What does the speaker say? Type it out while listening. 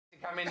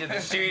Come into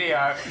the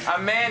studio, a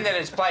man that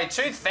has played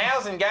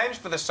 2,000 games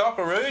for the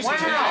Socceroos.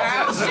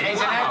 Wow. He's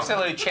an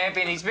absolute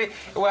champion. He's been,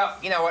 well,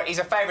 you know what? He's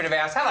a favourite of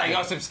ours. Hello,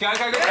 Josip Skoko.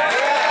 Josip,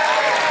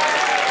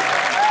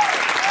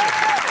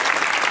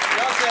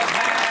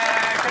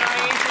 can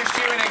I interest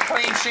you in a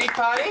clean sheet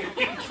party?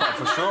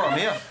 For sure, I'm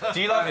here.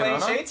 Do you like clean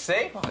sheets?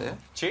 See? Oh, yeah.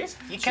 Cheers.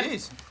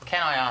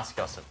 Can I ask,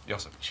 Josip?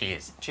 Josip.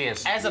 Cheers.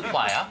 Cheers. As a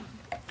player,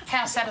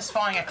 how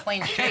satisfying are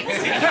clean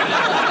sheets?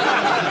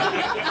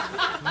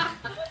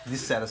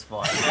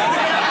 Dissatisfied.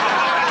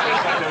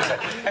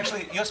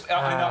 Actually, Josip,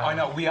 I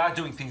know we are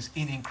doing things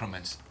in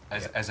increments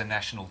as a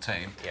national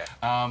team. Yeah.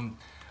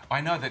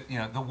 I know that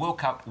the World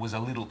Cup was a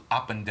little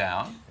up and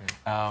down,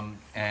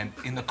 and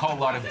in the cold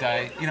light of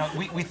day,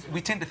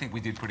 we tend to think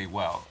we did pretty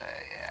well.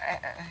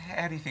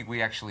 How do you think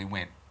we actually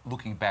went,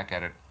 looking back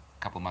at it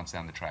a couple of months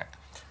down the track?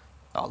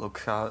 Oh,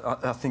 look,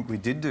 I think we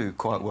did do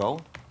quite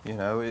well.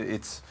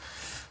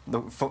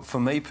 For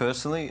me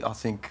personally, I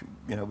think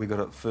we got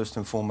to first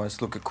and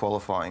foremost look at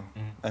qualifying,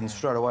 and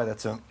straight away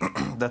that's an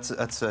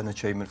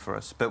achievement for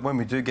us. But when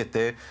we do get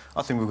there,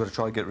 I think we've got to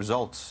try to get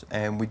results,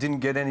 and we didn't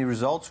get any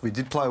results. We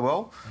did play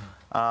well.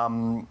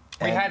 We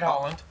had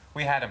Holland.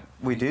 We had him.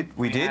 We did,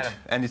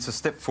 and it's a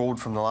step forward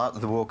from the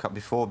World Cup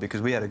before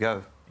because we had to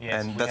go.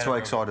 Yes, and that's what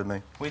excited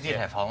me. We did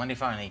have Holland,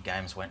 if only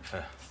games went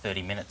for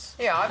 30 minutes.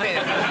 Yeah,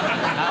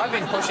 I've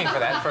been pushing for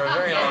that for a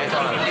very long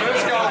time.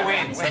 First goal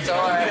wins. That's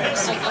all right.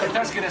 It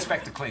does get us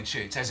back to clean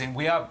sheets, as in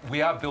we are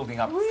building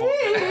up for...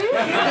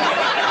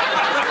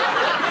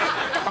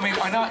 I mean,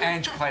 I know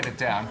Ange played it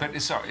down, but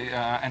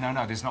and I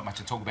know there's not much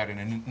to talk about in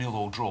a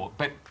 0-0 draw,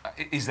 but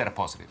is that a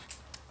positive?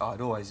 Oh,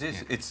 it always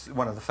is. Yeah. It's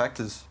one of the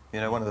factors,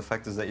 one of the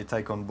factors that you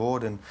take on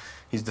board, and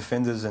his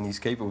defenders and his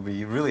keeper will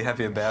be really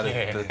happy about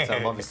it, but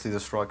obviously the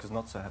striker's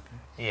not so happy.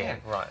 Yeah,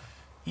 right.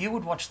 You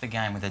would watch the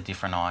game with a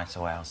different eye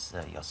to ours,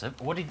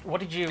 Josip. What did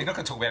you... You're not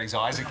going to talk about his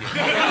eyes again.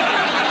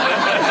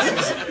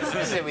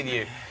 What's it with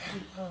you?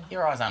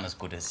 Your eyes aren't as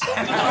good as... you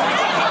have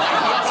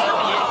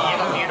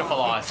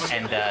beautiful eyes,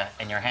 and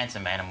you're a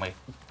handsome man, and we're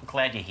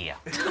glad you're here.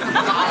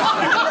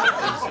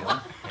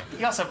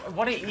 Josip,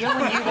 when you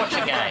watch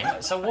a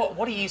game, so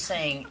what are you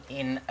seeing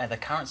in the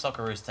current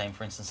Socceroos team,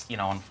 for instance,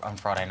 on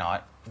Friday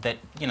night, that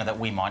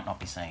we might not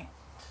be seeing?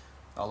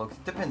 Oh, look,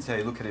 it depends how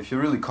you look at it. If you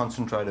really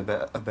concentrate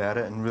about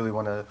it and really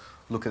want to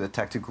look at the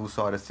tactical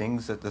side of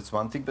things, that's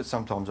one thing. But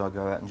sometimes I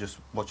go out and just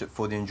watch it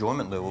for the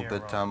enjoyment level. Yeah,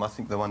 but I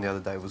think the one the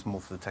other day was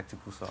more for the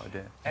tactical side,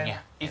 yeah. And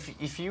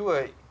if you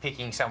were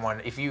picking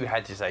someone, if you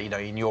had to say,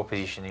 in your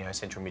position,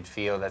 central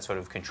midfield, that sort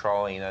of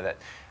controlling, that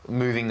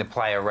moving the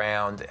play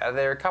around, are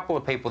there a couple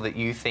of people that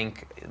you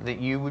think that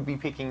you would be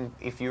picking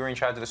if you were in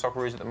charge of the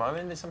Socceroos at the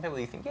moment? There's some people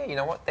that you think, yeah, you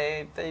know what,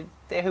 they're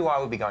who I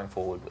would be going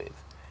forward with.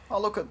 Oh,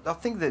 look, I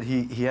think that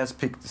he has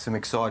picked some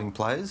exciting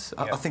players.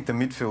 Yep. I think the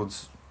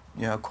midfield's,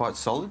 quite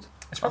solid.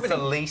 It's probably the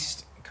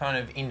least kind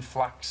of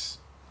influx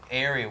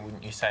area,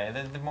 wouldn't you say?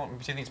 Do you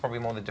think it's probably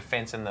more the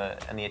defence and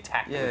the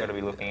attack that we've got to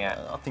be looking at?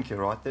 I think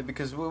you're right there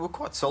because we're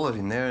quite solid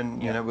in there,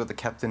 and we've got the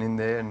captain in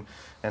there and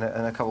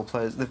a couple of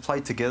players. They've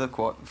played together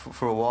quite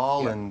for a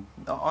while, and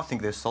I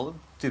think they're solid.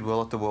 Did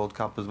well at the World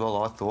Cup as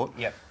well, I thought.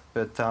 Yep.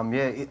 But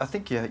I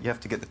think you have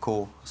to get the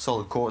core,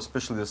 solid core,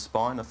 especially the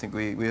spine. I think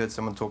we heard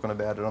someone talking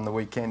about it on the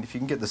weekend. If you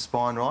can get the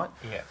spine right,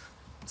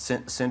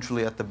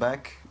 centrally at the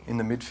back, in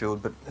the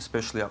midfield, but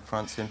especially up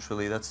front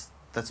centrally, that's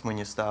when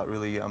you start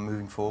really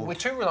moving forward. We're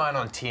too reliant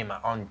on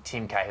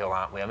Tim Cahill,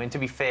 aren't we? I mean, to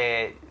be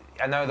fair,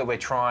 I know that we're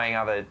trying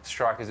other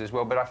strikers as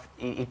well, but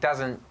it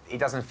doesn't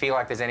feel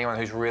like there's anyone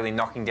who's really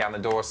knocking down the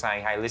door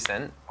saying, "Hey,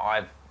 listen,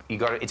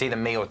 it's either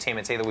me or Tim.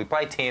 It's either we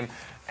play Tim,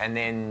 and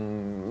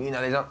then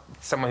there's not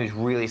someone who's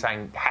really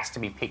saying has to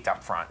be picked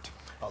up front."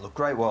 Oh, look,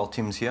 great while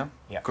Tim's here.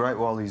 Yep. Great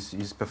while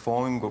he's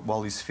performing,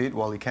 while he's fit,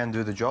 while he can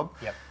do the job.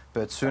 Yep.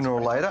 But sooner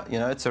or later,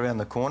 it's around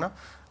the corner.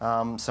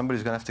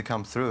 Somebody's going to have to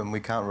come through, and we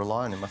can't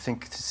rely on him. I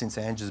think since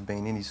Ange has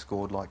been in, he's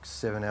scored like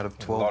 7 out of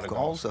 12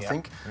 goals, I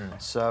think.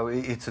 So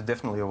it's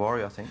definitely a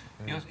worry, I think.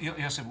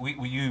 Josip,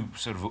 you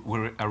sort of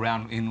were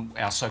around in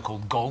our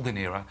so-called golden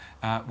era,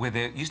 where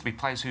there used to be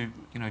players who,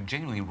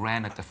 genuinely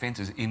ran at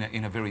defences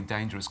in a very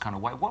dangerous kind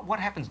of way. What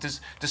happens?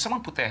 Does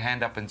someone put their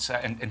hand up and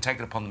take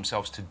it upon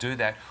themselves to do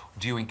that?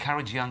 Do you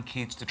encourage young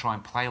kids to try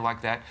and play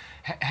like that?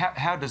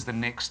 How does the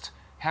next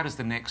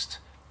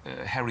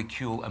Harry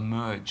Kewell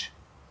emerge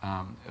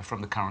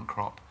from the current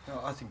crop?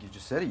 I think you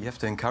just said it. You have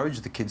to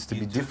encourage the kids to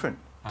be different,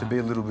 to be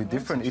a little bit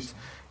different.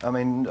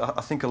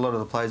 I think a lot of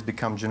the players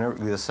become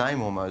generically the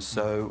same almost.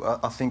 So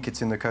I think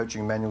it's in the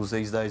coaching manuals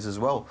these days as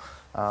well.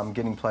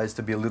 Getting players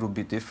to be a little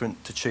bit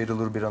different, to cheat a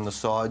little bit on the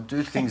side,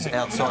 do things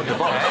outside the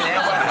box.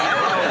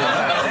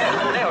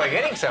 Now we're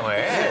getting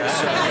somewhere.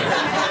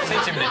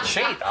 Teach him to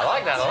cheat. I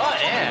like that a lot.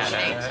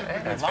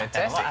 That's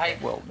fantastic. Hey,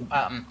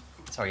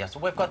 sorry, so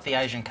we've got the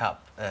Asian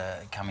Cup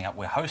coming up.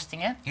 We're hosting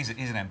it. He's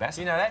an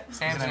ambassador. You know that?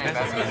 Sam's an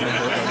ambassador.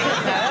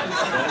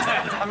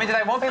 I mean, do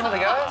they want people to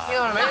go? You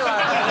know what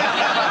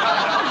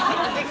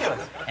I mean?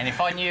 Ridiculous. And if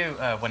I knew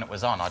when it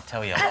was on, I'd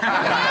tell you. No,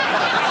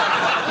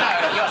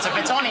 Josip,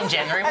 it's on in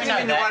January. We know Hasn't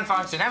been that. to one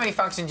function. How many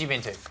functions have you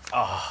been to?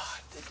 Oh,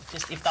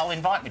 just if they'll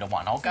invite me to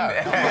one, I'll go.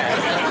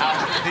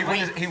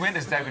 He went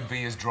as David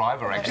Villa's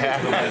driver, actually.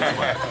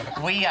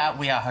 We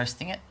are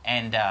hosting it,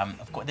 and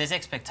of course, there's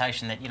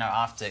expectation that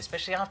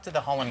especially after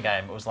the Holland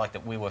game, it was like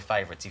that we were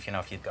favourites if you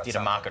did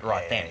a market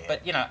right then. Yeah.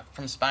 But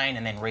from Spain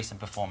and then recent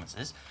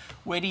performances,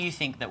 where do you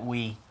think that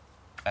we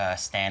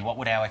stand? What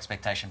would our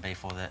expectation be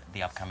for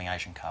the upcoming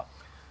Asian Cup?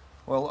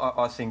 Well,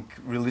 I think,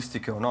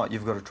 realistic or not,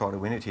 you've got to try to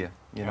win it here.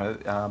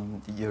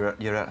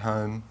 You're at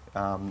home.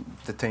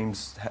 The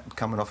team's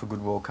coming off a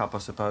good World Cup, I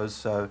suppose.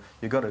 So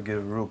you've got to get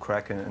a real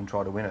crack and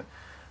try to win it.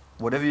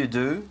 Whatever you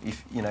do,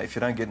 if you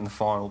don't get in the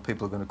final,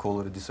 people are going to call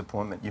it a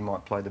disappointment. You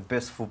might play the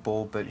best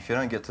football, but if you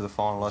don't get to the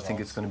final, I think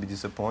it's going to be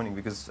disappointing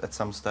because at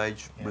some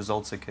stage,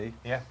 results are key.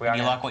 Yeah,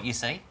 you like what you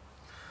see?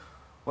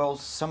 Well,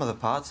 some of the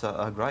parts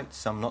are great,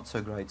 some not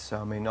so great. So,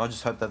 I mean, I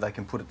just hope that they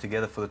can put it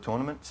together for the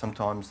tournament.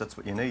 Sometimes that's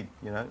what you need,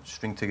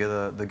 string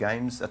together the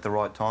games at the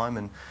right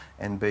time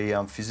and be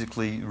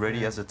physically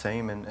ready as a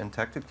team and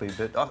tactically.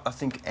 But I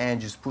think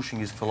Ange is pushing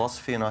his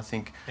philosophy, and I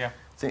think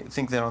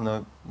think they're on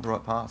the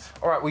right path.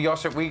 All right, well,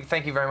 Josip, we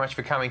thank you very much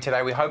for coming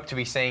today. We hope to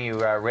be seeing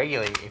you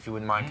regularly, if you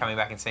wouldn't mind coming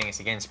back and seeing us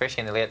again,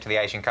 especially in the lead up to the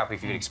Asian Cup.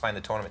 If you could explain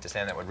the tournament to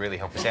Sam, that would really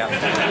help us out.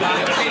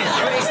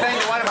 Please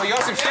thank the wonderful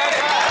Josip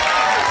Skoko.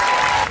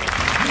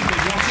 You've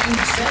been watching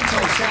Santo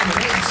Sam